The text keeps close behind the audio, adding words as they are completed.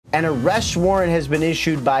An arrest warrant has been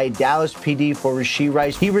issued by Dallas PD for Rashee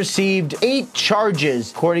Rice. He received 8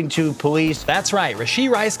 charges, according to police. That's right, Rashee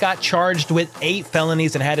Rice got charged with 8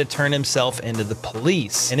 felonies and had to turn himself into the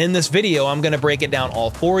police. And in this video, I'm gonna break it down all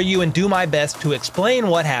for you and do my best to explain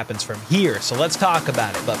what happens from here. So let's talk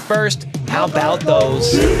about it. But first, how about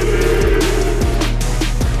those?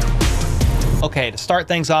 Okay, to start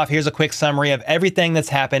things off, here's a quick summary of everything that's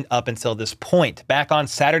happened up until this point. Back on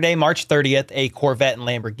Saturday, March 30th, a Corvette and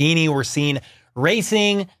Lamborghini were seen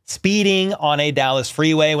racing, speeding on a Dallas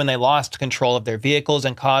freeway when they lost control of their vehicles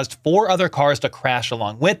and caused 4 other cars to crash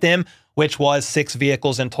along with them, which was 6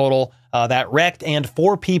 vehicles in total that wrecked, and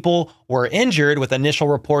 4 people were injured, with initial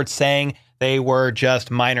reports saying they were just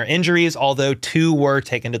minor injuries, although 2 were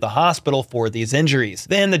taken to the hospital for these injuries.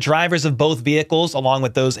 Then the drivers of both vehicles, along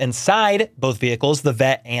with those inside both vehicles, the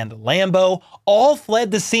Vet and Lambo, all fled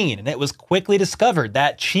the scene, and it was quickly discovered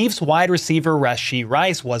that Chiefs wide receiver Rashee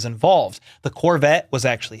Rice was involved. The Corvette was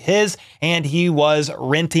actually his, and he was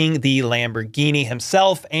renting the Lamborghini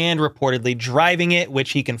himself and reportedly driving it,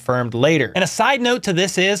 which he confirmed later. And a side note to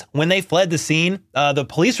this is, when they fled the scene, the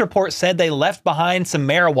police report said they left behind some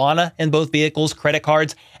marijuana in both vehicles, credit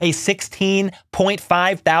cards, a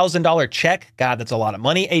 $16.5 thousand check, God, that's a lot of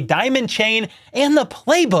money, a diamond chain, and the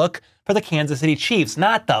playbook for the Kansas City Chiefs,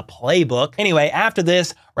 not the playbook. Anyway, after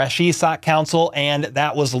this, Rashee sought counsel, and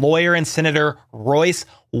that was lawyer and Senator Royce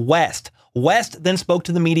West. West then spoke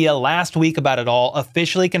to the media last week about it all,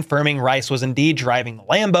 officially confirming Rice was indeed driving the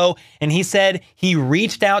Lambo, and he said he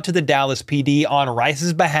reached out to the Dallas PD on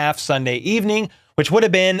Rice's behalf Sunday evening, which would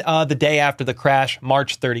have been the day after the crash,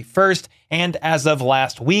 March 31st. And as of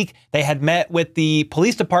last week, they had met with the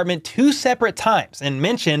police department 2 separate times and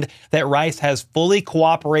mentioned that Rice has fully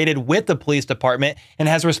cooperated with the police department and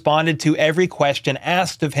has responded to every question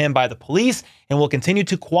asked of him by the police and will continue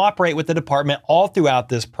to cooperate with the department all throughout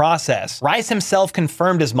this process. Rice himself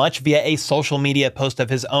confirmed as much via a social media post of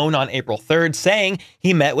his own on April 3rd, saying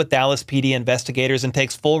he met with Dallas PD investigators and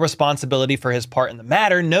takes full responsibility for his part in the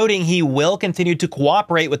matter, noting he will continue to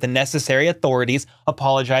cooperate with the necessary authorities,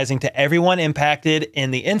 apologizing to everyone impacted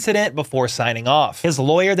in the incident before signing off. His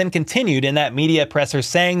lawyer then continued in that media presser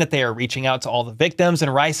saying that they are reaching out to all the victims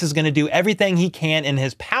and Rice is going to do everything he can in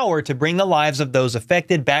his power to bring the lives of those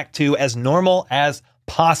affected back to as normal as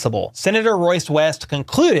possible. Senator Royce West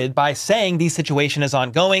concluded by saying the situation is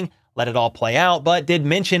ongoing, let it all play out, but did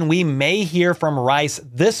mention we may hear from Rice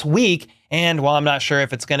this week. And while I'm not sure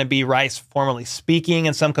if it's going to be Rice formally speaking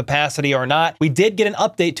in some capacity or not, we did get an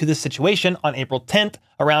update to this situation on April 10th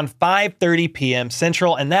around 5:30 p.m.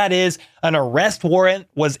 Central, and that is an arrest warrant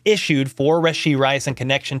was issued for Rashee Rice in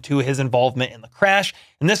connection to his involvement in the crash.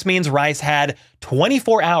 And this means Rice had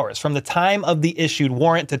 24 hours from the time of the issued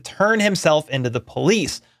warrant to turn himself into the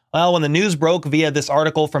police. Well, when the news broke via this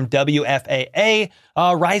article from WFAA,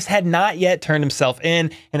 Rice had not yet turned himself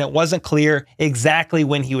in, and it wasn't clear exactly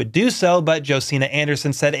when he would do so, but Josina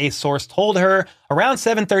Anderson said a source told her around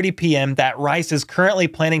 7:30 p.m. that Rice is currently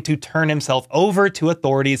planning to turn himself over to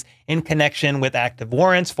authorities in connection with active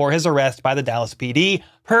warrants for his arrest by the Dallas PD,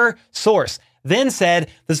 per source. Then said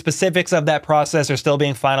the specifics of that process are still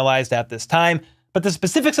being finalized at this time, but the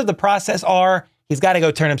specifics of the process are he's got to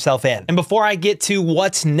go turn himself in. And before I get to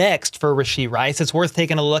what's next for Rashee Rice, it's worth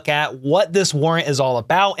taking a look at what this warrant is all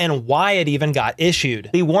about and why it even got issued.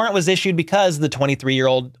 The warrant was issued because the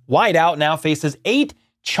 23-year-old wideout now faces 8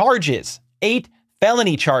 charges, 8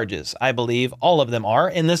 felony charges, I believe all of them are,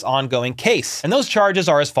 in this ongoing case. And those charges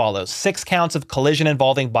are as follows: 6 counts of collision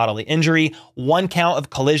involving bodily injury, 1 count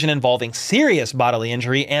of collision involving serious bodily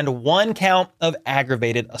injury, and 1 count of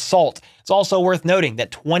aggravated assault. It's also worth noting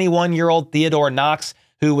that 21-year-old Theodore Knox,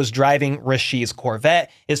 who was driving Rashee's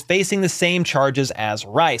Corvette, is facing the same charges as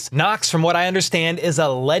Rice. Knox, from what I understand, is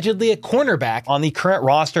allegedly a cornerback on the current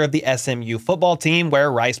roster of the SMU football team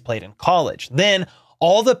where Rice played in college. Then,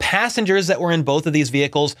 all the passengers that were in both of these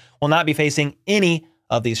vehicles will not be facing any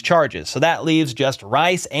of these charges. So that leaves just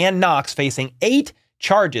Rice and Knox facing 8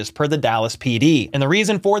 charges per the Dallas PD. And the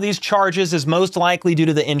reason for these charges is most likely due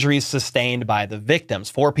to the injuries sustained by the victims.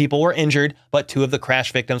 4 people were injured, but 2 of the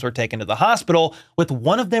crash victims were taken to the hospital, with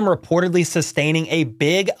one of them reportedly sustaining a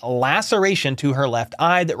big laceration to her left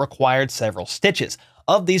eye that required several stitches.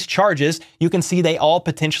 Of these charges, you can see they all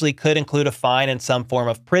potentially could include a fine and some form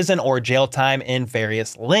of prison or jail time in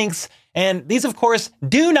various lengths. And these, of course,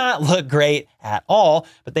 do not look great at all,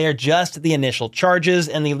 but they are just the initial charges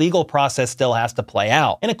and the legal process still has to play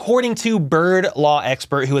out. And according to Bird law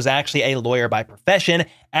expert, who is actually a lawyer by profession,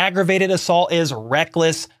 aggravated assault is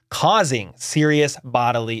reckless causing serious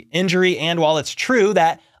bodily injury. And while it's true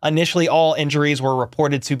that initially all injuries were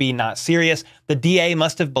reported to be not serious, the DA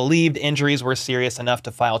must have believed injuries were serious enough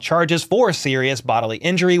to file charges for serious bodily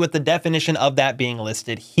injury, with the definition of that being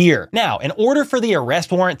listed here. Now, in order for the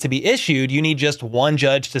arrest warrant to be issued, you need just one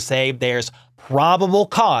judge to say there's probable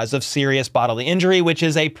cause of serious bodily injury, which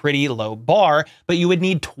is a pretty low bar, but you would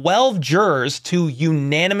need 12 jurors to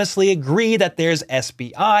unanimously agree that there's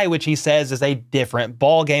SBI, which he says is a different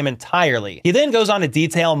ballgame entirely. He then goes on to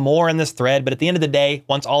detail more in this thread, but at the end of the day,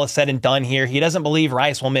 once all is said and done here, he doesn't believe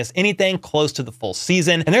Rice will miss anything close to the full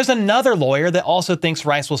season. And there's another lawyer that also thinks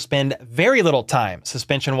Rice will spend very little time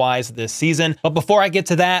suspension-wise this season. But before I get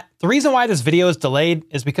to that, the reason why this video is delayed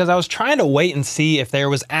is because I was trying to wait and see if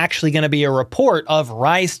there was actually going to be a report of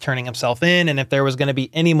Rice turning himself in and if there was going to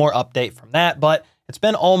be any more update from that, but it's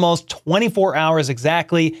been almost 24 hours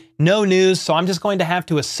exactly, no news, so I'm just going to have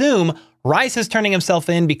to assume Rice is turning himself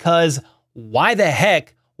in, because why the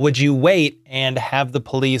heck would you wait and have the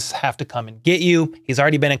police have to come and get you? He's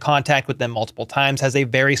already been in contact with them multiple times, has a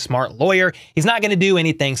very smart lawyer. He's not going to do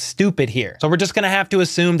anything stupid here. So we're just going to have to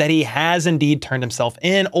assume that he has indeed turned himself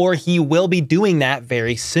in, or he will be doing that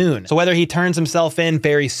very soon. So whether he turns himself in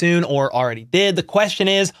very soon or already did, the question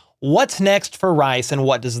is, what's next for Rice, and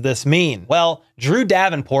what does this mean? Well, Drew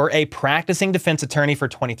Davenport, a practicing defense attorney for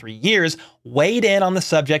 23 years, weighed in on the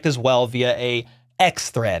subject as well via a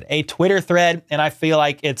X thread, a Twitter thread, and I feel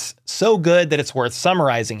like it's so good that it's worth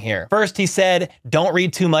summarizing here. First, he said, don't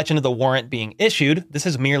read too much into the warrant being issued. This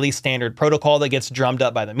is merely standard protocol that gets drummed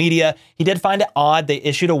up by the media. He did find it odd they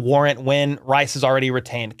issued a warrant when Rice has already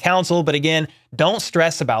retained counsel, but again, don't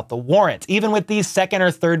stress about the warrant. Even with these second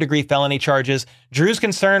or third degree felony charges, Drew's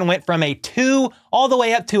concern went from a 2 all the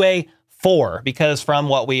way up to a 4, because from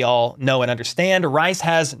what we all know and understand, Rice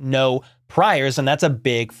has no priors, and that's a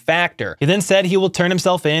big factor. He then said he will turn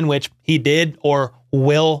himself in, which he did or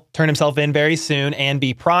will turn himself in very soon, and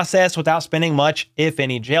be processed without spending much, if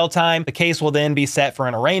any, jail time. The case will then be set for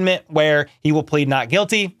an arraignment where he will plead not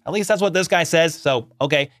guilty. At least that's what this guy says. So,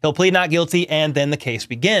 okay, he'll plead not guilty, and then the case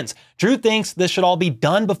begins. Drew thinks this should all be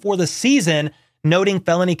done before the season, noting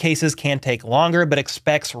felony cases can take longer, but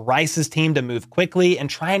expects Rice's team to move quickly and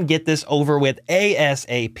try and get this over with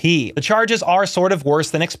ASAP. The charges are sort of worse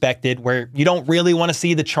than expected, where you don't really want to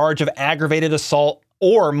see the charge of aggravated assault,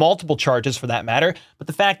 or multiple charges for that matter, but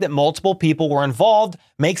the fact that multiple people were involved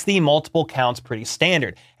makes the multiple counts pretty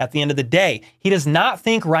standard. At the end of the day, he does not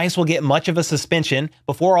think Rice will get much of a suspension.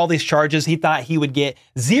 Before all these charges, he thought he would get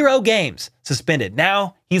 0 games suspended.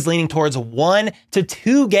 Now, he's leaning towards 1 to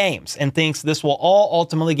 2 games and thinks this will all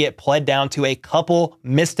ultimately get pled down to a couple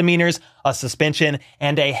misdemeanors, a suspension,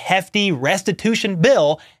 and a hefty restitution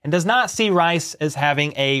bill, and does not see Rice as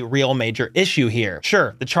having a real major issue here.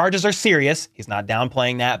 Sure, the charges are serious, he's not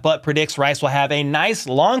downplaying that, but predicts Rice will have a nice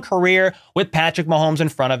long career with Patrick Mahomes in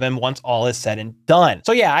front of him once all is said and done.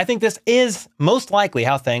 So yeah, I think this is most likely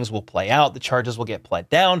how things will play out. The charges will get pled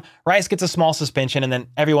down, Rice gets a small suspension, and then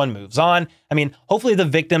everyone moves on. I mean, hopefully the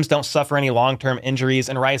victims don't suffer any long-term injuries,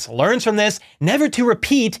 and Rice learns from this never to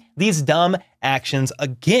repeat these dumb actions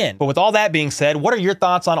again. But with all that being said, what are your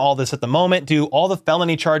thoughts on all this at the moment? Do all the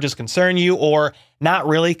felony charges concern you, or not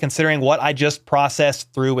really, considering what I just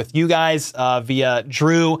processed through with you guys via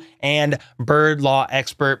Drew and Bird Law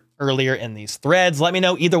Expert earlier in these threads? Let me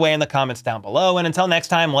know either way in the comments down below. And until next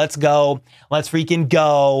time, let's go. Let's freaking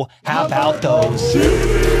go. How about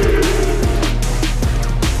those?